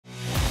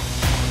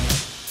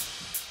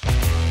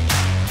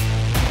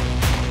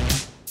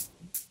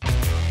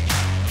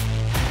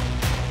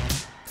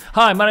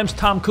Hi, my name's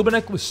Tom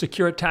Kubinek with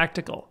Secure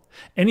Tactical.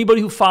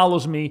 Anybody who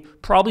follows me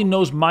probably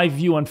knows my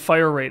view on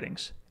fire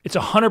ratings. It's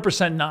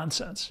 100%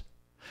 nonsense.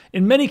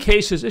 In many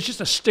cases, it's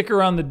just a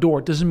sticker on the door.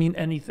 It doesn't mean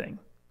anything.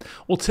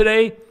 Well,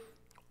 today,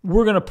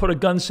 we're going to put a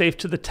gun safe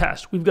to the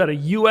test. We've got a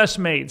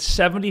US-made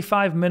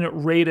 75-minute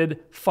rated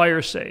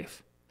fire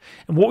safe.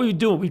 And what we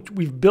do,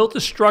 we've built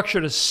a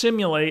structure to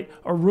simulate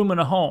a room in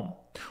a home.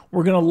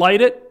 We're going to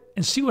light it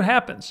and see what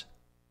happens.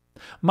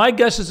 My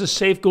guess is the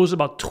safe goes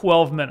about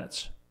 12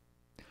 minutes.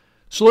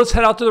 So let's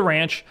head out to the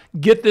ranch,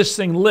 get this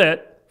thing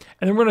lit,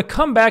 and then we're going to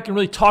come back and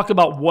really talk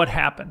about what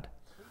happened.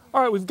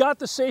 All right, we've got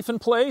the safe in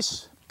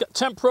place.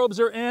 Temp probes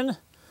are in.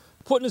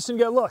 Putting this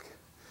together. Look,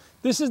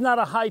 this is not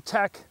a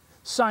high-tech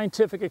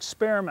scientific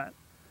experiment.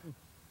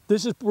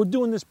 We're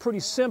doing this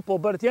pretty simple,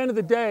 but at the end of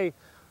the day,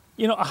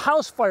 you know, a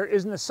house fire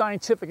isn't a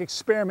scientific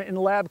experiment in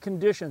lab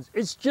conditions.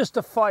 It's just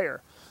a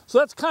fire. So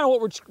that's kind of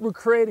what we're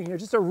creating here,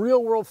 just a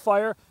real-world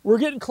fire. We're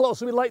getting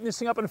close. We'll be lighting this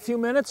thing up in a few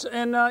minutes,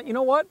 and you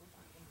know what?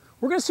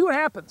 We're going to see what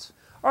happens.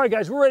 All right,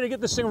 guys, we're ready to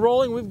get this thing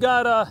rolling. We've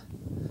got,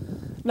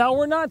 now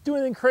we're not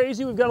doing anything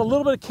crazy. We've got a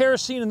little bit of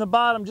kerosene in the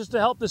bottom just to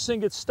help this thing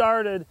get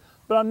started,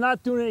 but I'm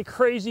not doing any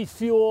crazy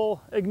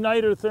fuel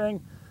igniter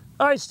thing.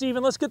 All right,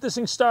 Steven, let's get this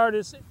thing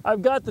started.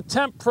 I've got the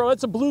temp probe.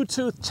 It's a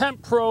Bluetooth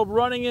temp probe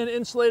running in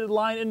insulated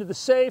line into the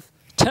safe.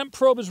 Temp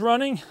probe is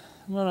running.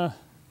 I'm gonna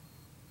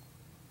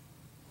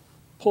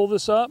pull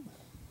this up.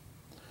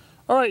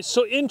 All right,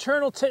 so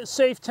internal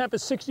safe temp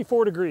is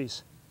 64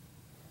 degrees.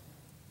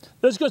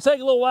 This is gonna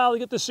take a little while to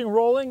get this thing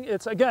rolling.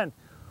 It's, again,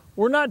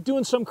 we're not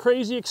doing some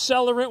crazy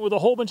accelerant with a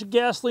whole bunch of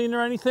gasoline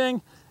or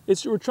anything.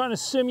 We're trying to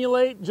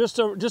simulate just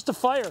a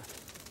fire.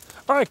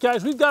 All right,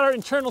 guys, we've got our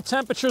internal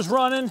temperatures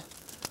running.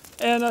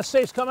 And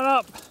safe's coming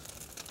up.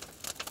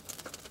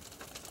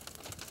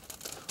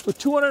 We're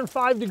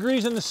 205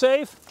 degrees in the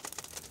safe.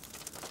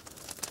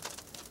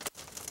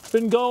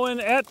 Been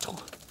going at,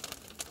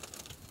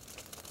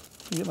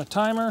 get my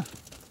timer.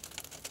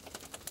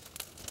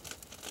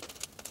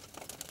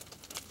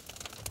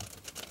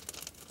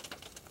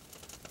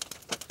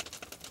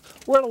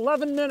 We're at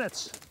 11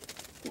 minutes,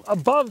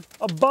 above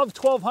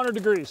 1200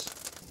 degrees.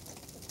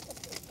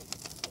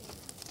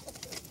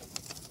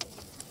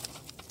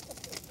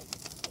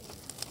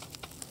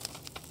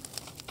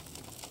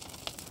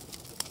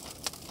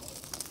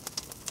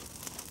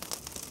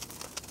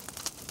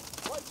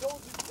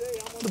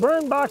 The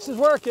burn box is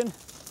working.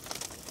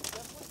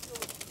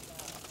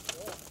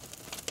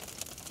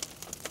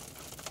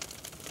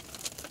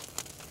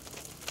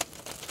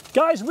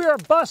 Guys, we are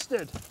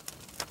busted.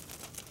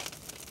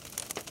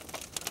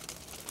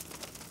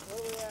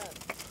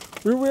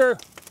 Where are we at? We're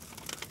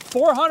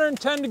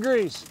 410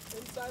 degrees.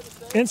 Inside the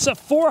safe? Inside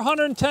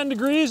 410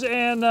 degrees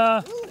and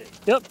really?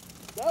 Yep.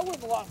 That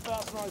went a lot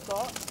faster than I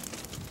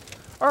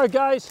thought. All right,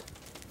 guys.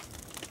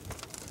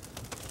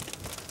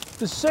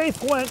 The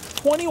safe went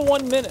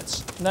 21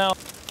 minutes. Now,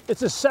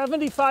 it's a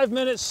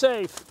 75-minute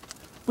safe.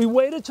 We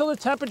waited till the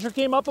temperature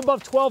came up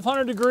above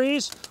 1200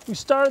 degrees. We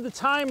started the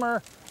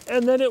timer,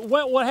 and then it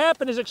went, what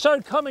happened is it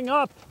started coming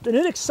up, then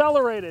it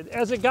accelerated.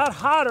 As it got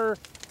hotter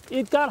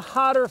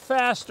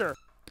faster.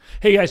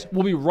 Hey guys,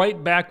 we'll be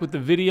right back with the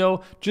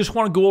video. Just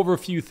want to go over a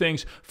few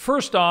things.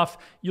 First off,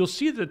 you'll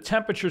see the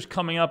temperature's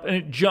coming up, and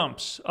it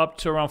jumps up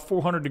to around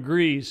 400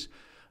 degrees.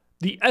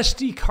 The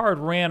SD card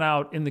ran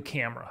out in the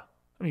camera.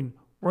 I mean,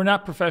 we're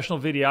not professional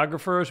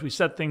videographers. We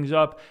set things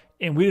up,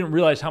 and we didn't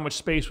realize how much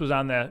space was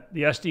on the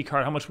SD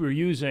card, how much we were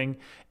using,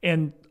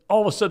 and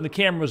all of a sudden the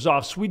camera was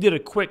off. So we did a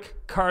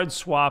quick card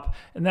swap,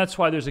 and that's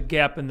why there's a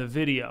gap in the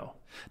video.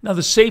 Now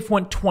the safe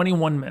went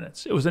 21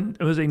 minutes. It was a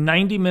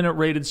 90-minute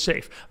rated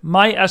safe.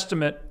 My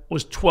estimate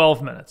was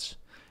 12 minutes,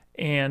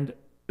 and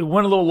it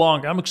went a little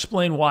longer. I'm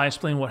explaining why,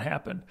 explain what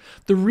happened.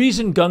 The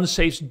reason gun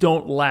safes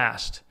don't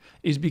last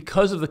is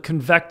because of the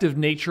convective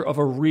nature of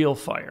a real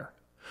fire.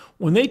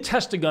 When they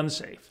test a gun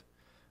safe,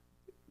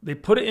 they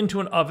put it into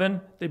an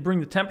oven, they bring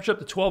the temperature up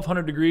to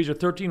 1200 degrees or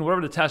 13,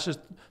 whatever the test is,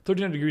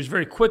 1300 degrees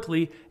very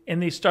quickly,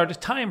 and they start a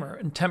timer,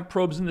 and temp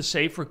probes in the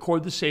safe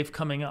record the safe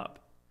coming up.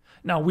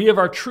 Now, we have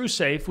our true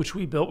safe, which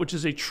we built, which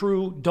is a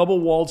true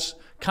double-walled,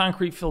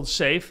 concrete-filled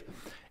safe,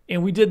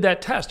 and we did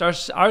that test.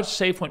 Our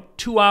safe went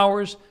 2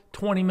 hours,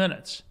 20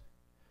 minutes.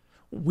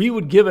 We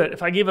would give it,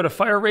 if I gave it a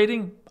fire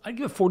rating, I'd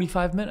give it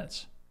 45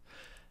 minutes.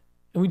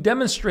 And we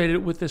demonstrated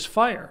it with this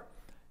fire.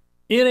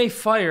 In a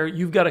fire,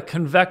 you've got a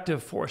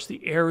convective force.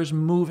 The air is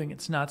moving.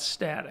 It's not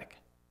static.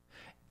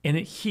 And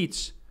it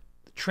heats,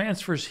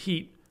 transfers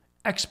heat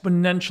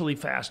exponentially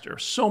faster,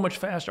 so much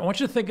faster. I want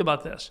you to think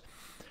about this.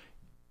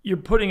 You're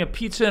putting a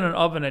pizza in an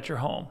oven at your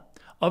home.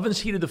 Oven's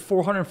heated to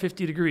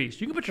 450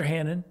 degrees. You can put your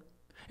hand in.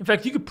 In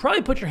fact, you could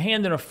probably put your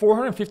hand in a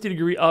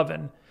 450-degree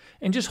oven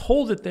and just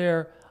hold it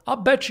there. I'll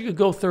bet you could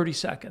go 30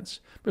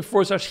 seconds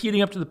before it starts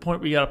heating up to the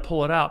point where you got to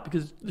pull it out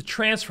because the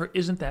transfer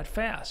isn't that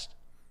fast.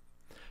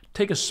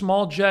 Take a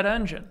small jet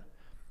engine.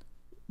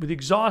 The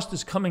exhaust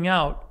is coming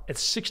out at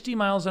 60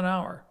 miles an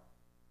hour,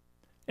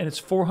 and it's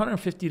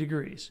 450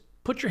 degrees.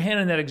 Put your hand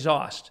in that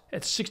exhaust.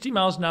 At 60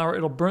 miles an hour,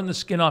 it'll burn the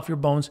skin off your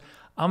bones.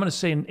 I'm going to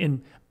say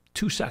in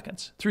 2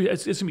 seconds, 3,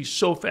 it's going to be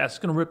so fast, it's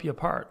going to rip you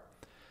apart.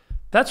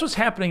 That's what's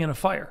happening in a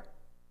fire.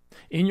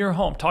 In your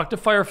home, talk to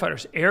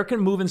firefighters. Air can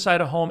move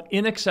inside a home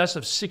in excess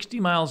of 60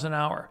 miles an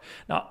hour.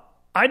 Now,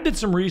 I did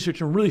some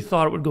research and really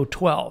thought it would go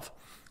 12.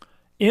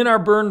 In our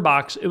burn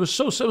box, it was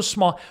so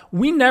small.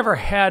 We never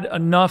had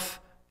enough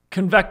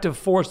convective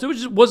force. There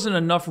just wasn't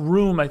enough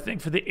room, I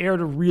think, for the air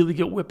to really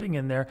get whipping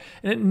in there.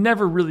 And it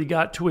never really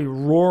got to a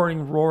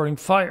roaring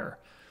fire.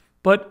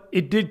 But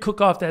it did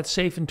cook off that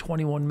safe in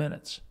 21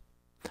 minutes.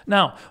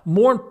 Now,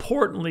 more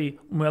importantly,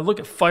 when I look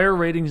at fire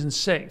ratings and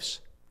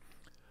safes,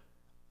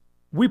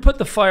 we put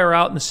the fire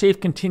out and the safe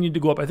continued to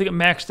go up. I think it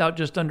maxed out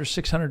just under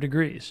 600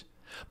 degrees.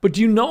 But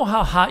do you know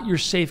how hot your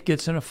safe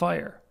gets in a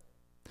fire?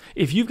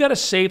 If you've got a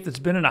safe that's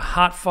been in a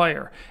hot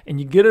fire and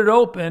you get it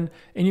open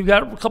and you've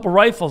got a couple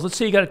rifles, let's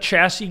say you got a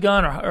chassis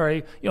gun or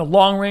a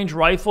long-range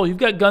rifle, you've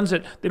got guns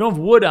that they don't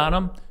have wood on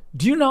them.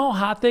 Do you know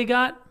how hot they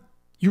got?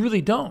 You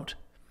really don't.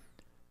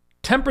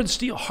 Tempered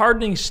steel,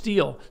 hardening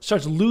steel,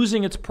 starts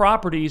losing its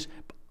properties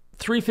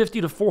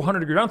 350 to 400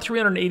 degrees, around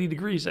 380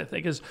 degrees, I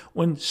think, is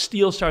when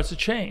steel starts to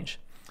change.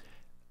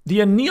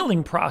 The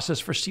annealing process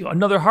for steel,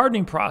 another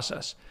hardening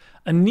process,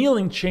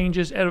 annealing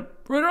changes at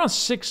right around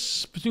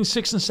between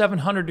 600 and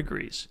 700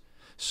 degrees.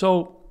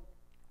 So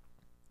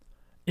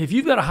if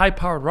you've got a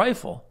high-powered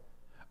rifle,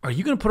 are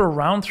you going to put a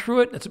round through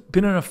it that's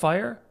been in a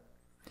fire?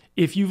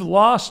 If you've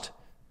lost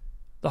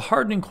the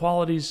hardening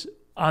qualities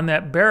on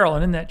that barrel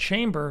and in that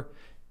chamber,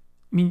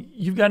 I mean,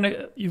 you've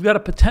got a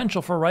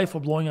potential for a rifle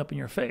blowing up in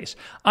your face.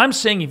 I'm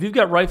saying if you've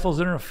got rifles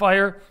that are in a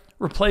fire,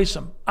 replace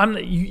them.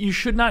 You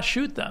should not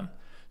shoot them.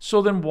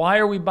 So then why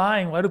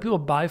do people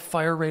buy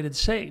fire-rated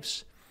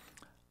safes?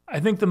 I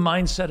think the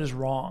mindset is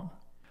wrong.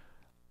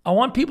 I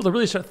want people to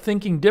really start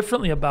thinking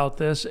differently about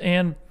this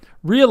and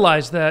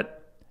realize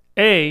that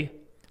A,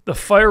 the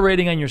fire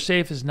rating on your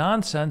safe is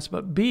nonsense,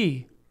 but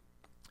B,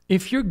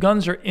 if your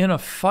guns are in a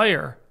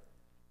fire,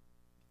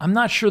 I'm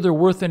not sure they're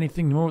worth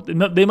anything more.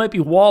 They might be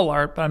wall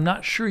art, but I'm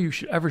not sure you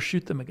should ever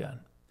shoot them again.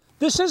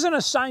 This isn't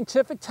a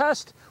scientific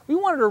test. We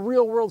wanted a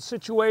real world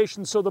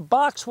situation. So the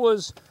box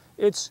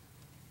it's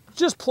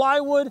just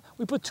plywood.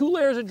 We put 2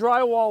 layers of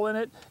drywall in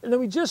it, and then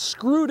we just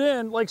screwed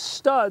in like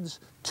studs,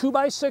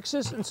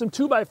 2x6s and some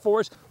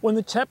 2x4s. When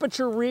the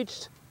temperature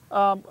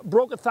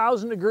broke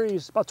 1,000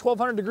 degrees, about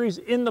 1,200 degrees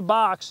in the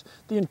box,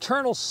 the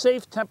internal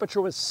safe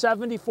temperature was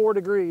 74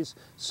 degrees.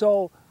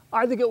 So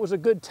I think it was a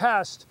good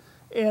test.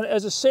 And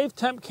as a safe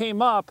temp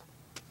came up,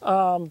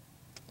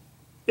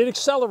 it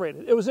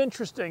accelerated. It was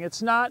interesting.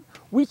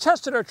 We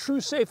tested our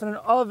true safe in an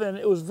oven.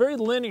 It was very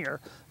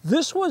linear.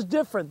 This was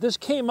different. This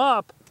came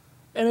up,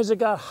 and as it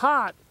got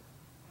hot,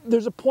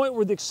 there's a point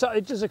where it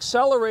just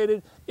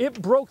accelerated.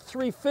 It broke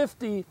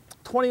 350,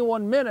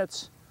 21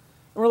 minutes.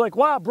 And we're like,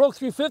 wow, it broke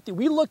 350.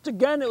 We looked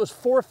again, it was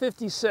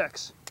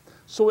 456.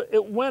 So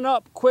it went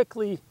up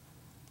quickly.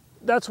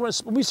 That's when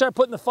we started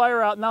putting the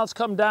fire out. Now it's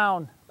come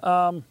down.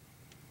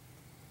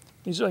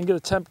 So I can get a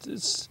temp.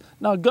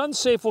 Now gun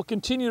safe will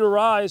continue to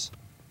rise.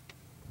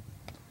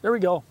 There we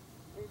go.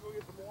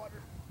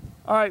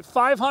 All right,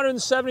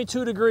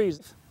 572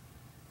 degrees.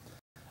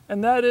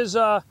 And that is,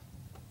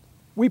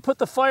 we put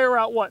the fire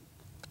out, what,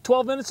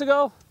 12 minutes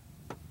ago?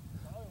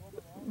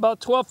 About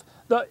 12.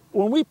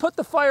 When we put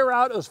the fire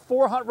out, it was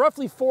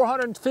roughly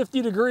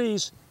 450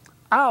 degrees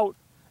out,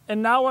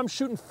 and now I'm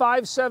shooting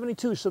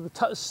 572. So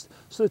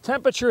the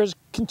temperature has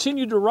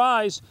continued to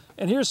rise.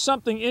 And here's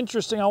something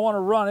interesting I want to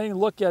run. I didn't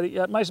look at it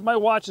yet. My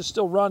watch is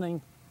still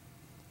running.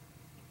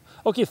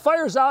 Okay,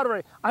 fire's out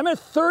already. I'm at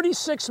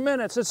 36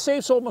 minutes. It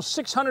safe's almost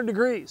 600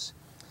 degrees.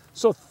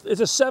 So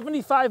it's a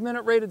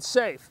 75-minute rated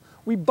safe.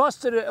 We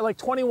busted it at like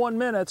 21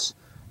 minutes,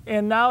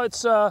 and now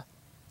it's a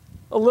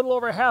little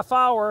over a half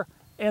hour,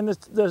 and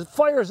the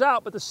fire's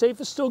out, but the safe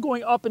is still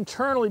going up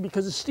internally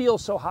because the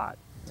steel's so hot.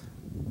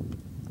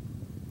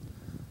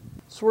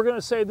 So we're going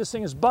to say this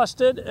thing is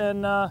busted,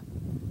 and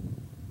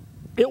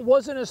it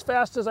wasn't as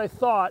fast as I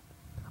thought.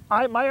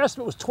 My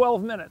estimate was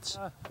 12 minutes.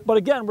 But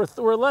again,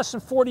 we're less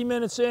than 40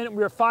 minutes in.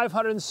 We're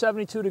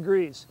 572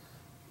 degrees.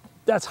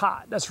 That's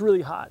hot. That's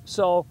really hot.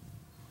 So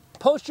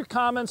post your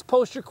comments,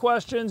 post your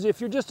questions.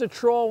 If you're just a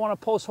troll, want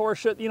to post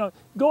horseshit,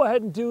 go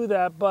ahead and do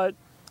that. But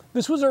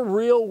this was a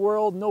real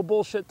world, no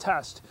bullshit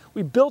test.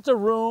 We built a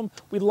room.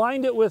 We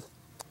lined it with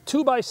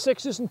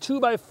 2x6s and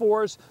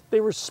 2x4s. They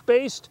were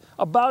spaced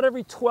about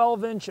every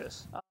 12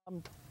 inches.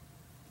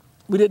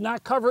 We did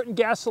not cover it in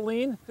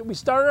gasoline. We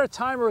started our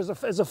timer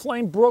as a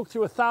flame broke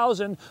through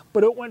 1,000,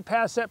 but it went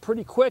past that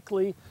pretty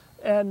quickly.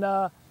 And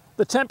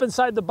the temp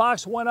inside the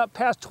box went up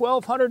past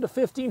 1,200 to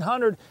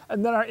 1,500,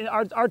 and then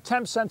our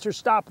temp sensor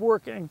stopped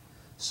working.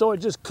 So it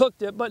just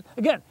cooked it. But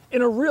again,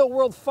 in a real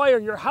world fire,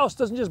 your house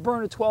doesn't just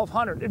burn at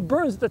 1,200. It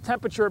burns at the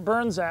temperature it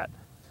burns at.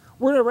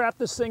 We're gonna wrap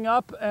this thing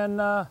up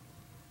and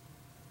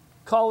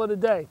call it a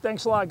day.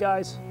 Thanks a lot,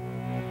 guys.